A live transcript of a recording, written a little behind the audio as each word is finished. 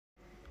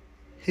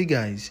Hey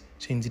guys,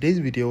 so in today's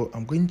video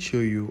I'm going to show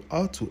you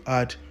how to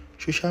add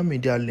social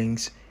media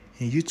links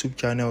in YouTube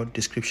channel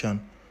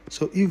description.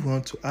 So if you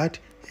want to add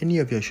any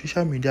of your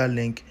social media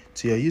link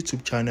to your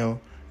YouTube channel,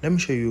 let me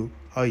show you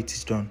how it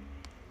is done.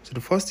 So the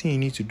first thing you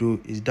need to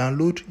do is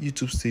download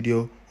YouTube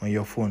Studio on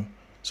your phone.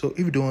 So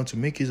if you don't want to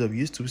make use of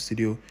YouTube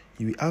Studio,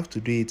 you will have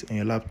to do it on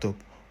your laptop,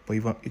 but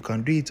you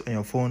can do it on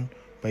your phone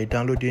by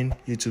downloading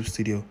YouTube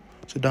Studio.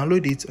 So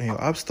download it on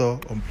your App Store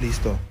or Play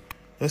Store.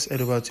 Just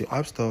head over to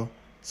App Store,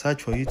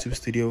 search for YouTube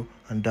Studio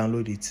and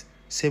download it,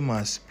 same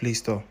as Play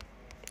Store.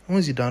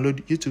 Once you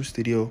download YouTube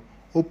Studio,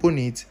 open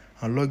it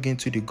and log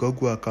into the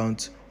Google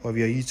account of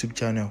your YouTube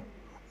channel.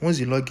 Once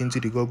you log into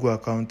the Google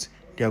account,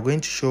 they are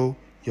going to show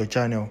your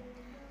channel.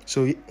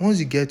 So once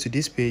you get to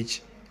this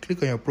page,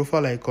 click on your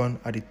profile icon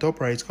at the top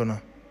right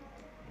corner.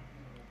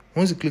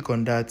 Once you click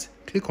on that,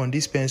 click on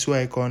this pencil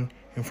icon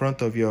in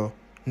front of your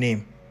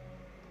name.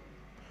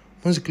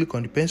 Once you click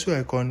on the pencil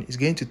icon, it's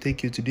going to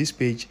take you to this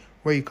page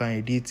where you can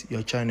edit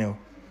your channel.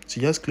 So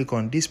just click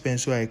on this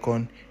pencil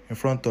icon in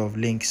front of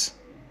links.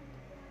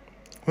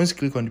 Once you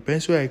click on the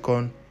pencil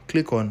icon,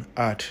 click on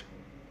add.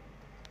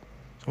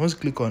 So once you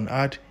click on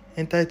add,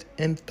 enter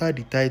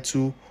the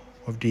title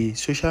of the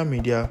social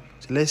media.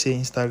 So let's say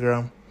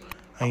Instagram,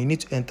 and you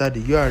need to enter the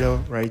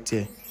URL right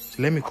here.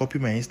 So let me copy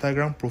my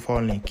Instagram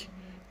profile link.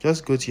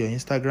 Just go to your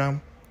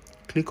Instagram,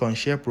 click on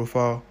share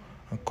profile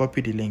and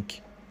copy the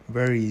link.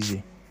 Very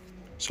easy.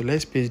 So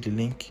let's paste the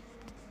link.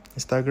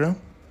 Instagram,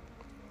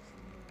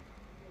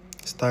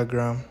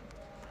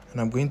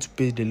 and I'm going to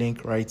paste the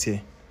link right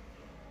here.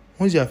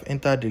 Once you have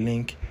entered the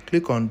link,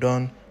 click on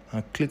done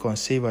and click on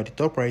save at the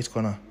top right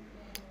corner.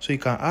 So you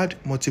can add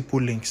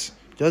multiple links.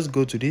 Just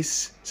go to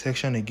this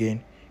section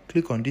again,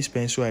 click on this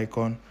pencil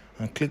icon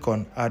and click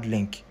on add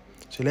link.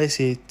 So let's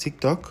say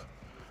TikTok,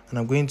 and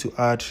I'm going to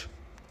add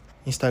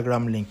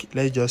Instagram link.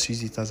 Let's just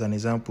use it as an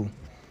example.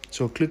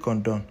 So click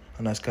on done,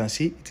 and as you can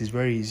see, it is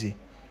very easy.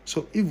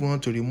 So if you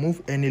want to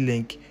remove any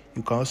link,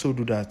 you can also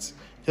do that.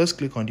 Just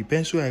click on the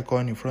pencil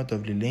icon in front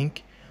of the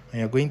link and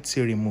you're going to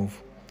say remove.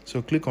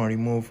 So click on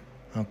remove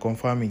and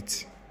confirm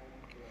it.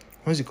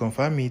 Once you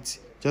confirm it,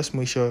 just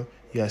make sure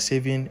you are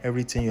saving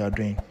everything you are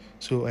doing.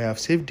 So I have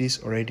saved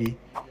this already.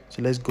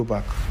 So let's go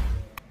back.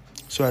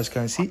 So as you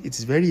can see, it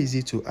is very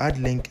easy to add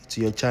link to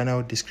your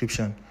channel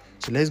description.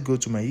 So let's go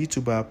to my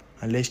YouTube app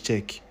and let's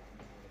check.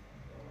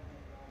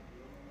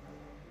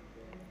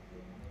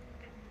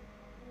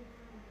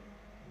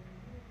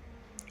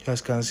 As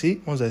you can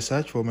see, once I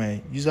search for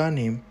my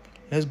username,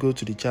 let's go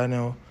to the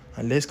channel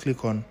and let's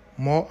click on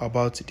more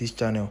about this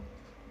channel.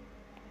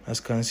 As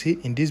you can see,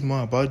 in this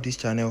more about this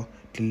channel,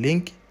 the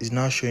link is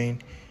now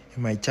showing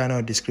in my channel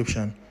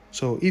description.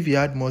 So if you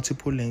add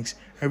multiple links,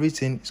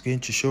 everything is going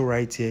to show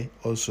right here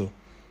also.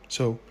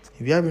 So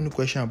if you have any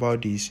question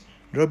about this,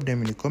 drop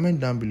them in the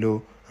comment down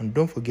below, and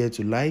don't forget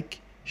to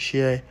like,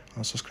 share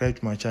and subscribe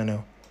to my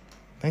channel.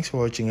 Thanks for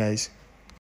watching, guys.